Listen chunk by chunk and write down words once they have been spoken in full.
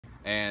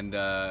and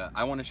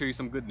I want to show you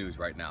some good news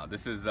right now.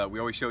 This is we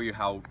always show you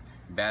how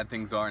bad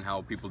things are and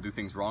how people do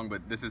things wrong,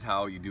 but this is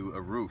how you do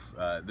a roof.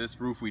 This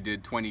roof we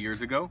did 20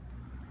 years ago,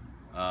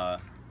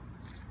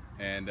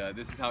 and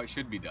this is how it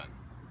should be done.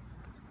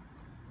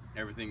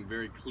 Everything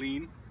very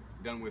clean,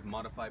 done with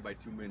modified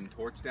bitumen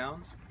torch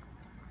down,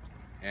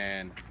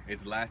 and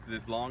it's lasted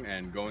this long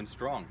and going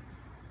strong.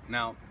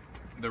 Now,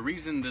 the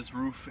reason this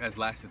roof has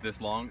lasted this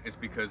long is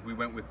because we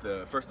went with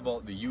first of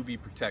all, the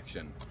UV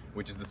protection,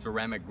 which is the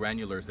ceramic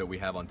granulars that we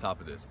have on top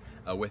of this.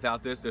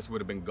 Without this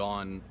would have been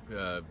gone,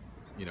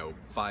 you know,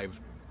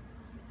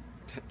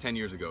 10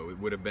 years ago. It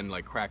would have been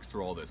like cracks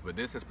through all this, but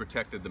this has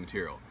protected the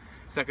material.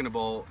 Second of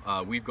all,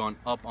 we've gone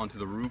up onto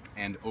the roof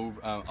and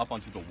up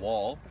onto the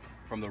wall,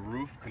 from the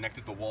roof,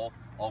 connected the wall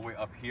all the way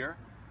up here,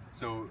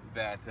 so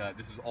that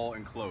this is all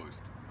enclosed.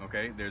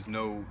 Okay, there's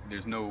no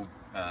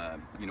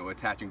you know,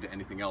 attaching to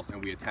anything else,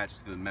 and we attach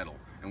to the metal,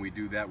 and we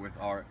do that with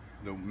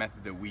the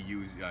method that we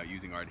use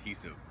using our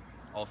adhesive.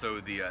 Also,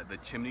 the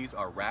chimneys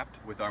are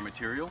wrapped with our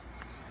material.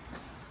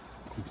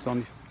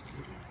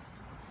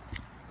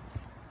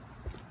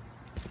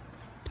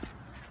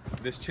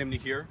 This chimney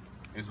here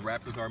is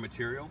wrapped with our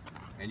material,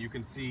 and you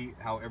can see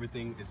how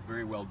everything is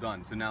very well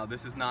done. So now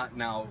this is not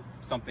now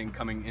something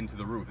coming into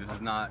the roof. This is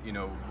not, you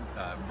know,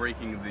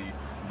 breaking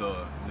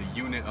the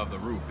unit of the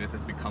roof. This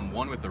has become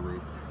one with the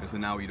roof, and so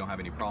now you don't have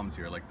any problems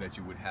here like that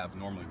you would have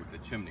normally with the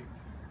chimney.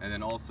 And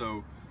then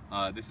also,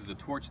 this is a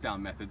torch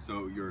down method,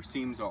 so your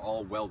seams are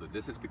all welded.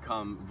 This has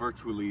become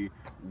virtually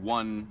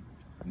one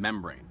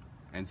membrane,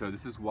 and so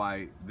this is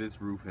why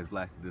this roof has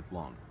lasted this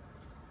long.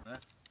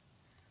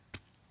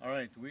 All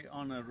right, we're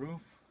on a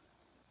roof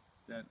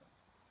that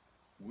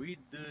we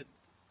did,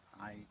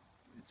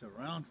 it's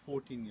around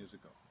 14 years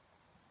ago.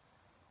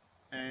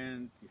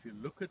 And if you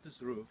look at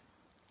this roof,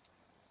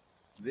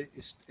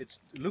 it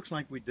looks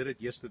like we did it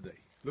yesterday.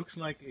 Looks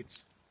like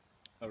it's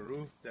a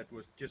roof that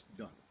was just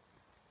done.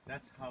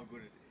 That's how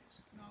good it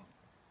is. Now,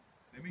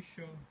 let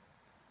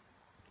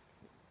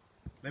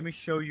me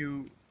show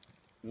you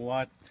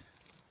what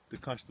the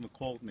customer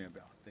called me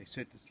about. They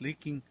said it's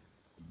leaking,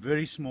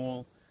 very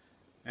small,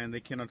 and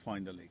they cannot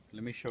find the leak.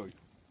 Let me show you.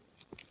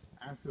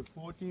 After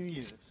 14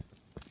 years,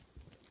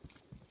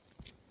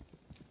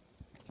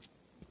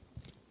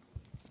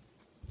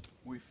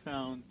 we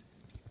found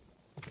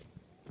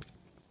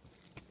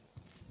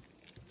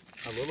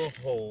a little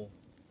hole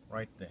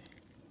right there.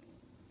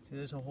 See,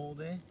 there's a hole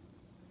there?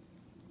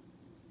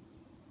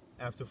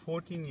 After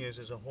 14 years,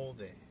 there's a hole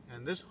there.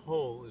 And this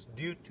hole is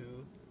due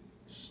to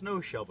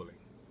snow shoveling.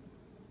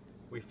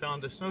 We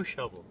found a snow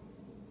shovel,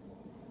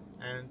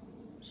 and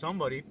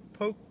somebody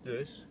poked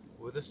this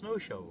with a snow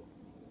shovel.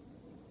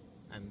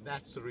 And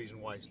that's the reason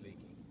why it's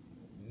leaking.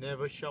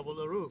 Never shovel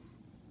a roof.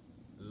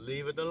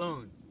 Leave it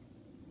alone.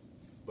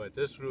 But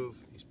this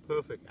roof is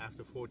perfect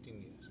after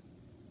 14 years.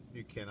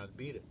 You cannot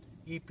beat it.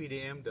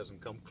 EPDM doesn't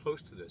come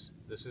close to this.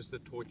 This is the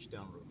torch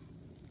down roof.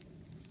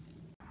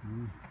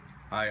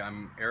 Hi,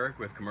 I'm Eric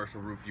with Commercial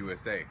Roof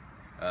USA.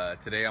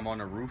 Today I'm on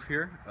a roof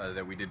here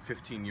that we did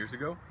 15 years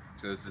ago.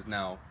 So this is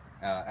now,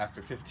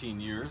 after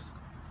 15 years,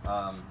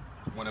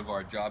 one of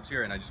our jobs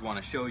here, and I just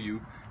want to show you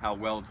how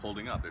well it's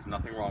holding up. There's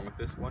nothing wrong with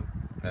this one.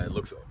 It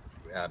looks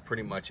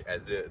pretty much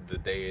as it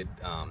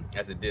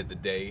did the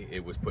day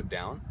it was put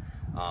down.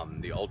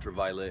 The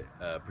ultraviolet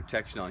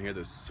protection on here,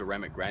 those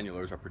ceramic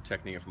granulars are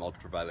protecting it from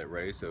ultraviolet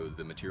rays, so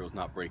the material's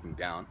not breaking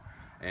down.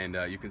 And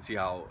you can see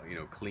how, you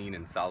know, clean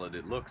and solid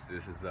it looks.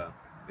 This is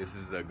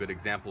a good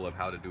example of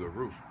how to do a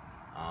roof.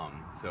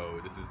 So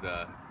this is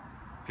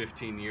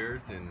 15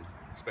 years, and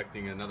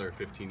expecting another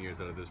 15 years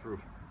out of this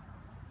roof.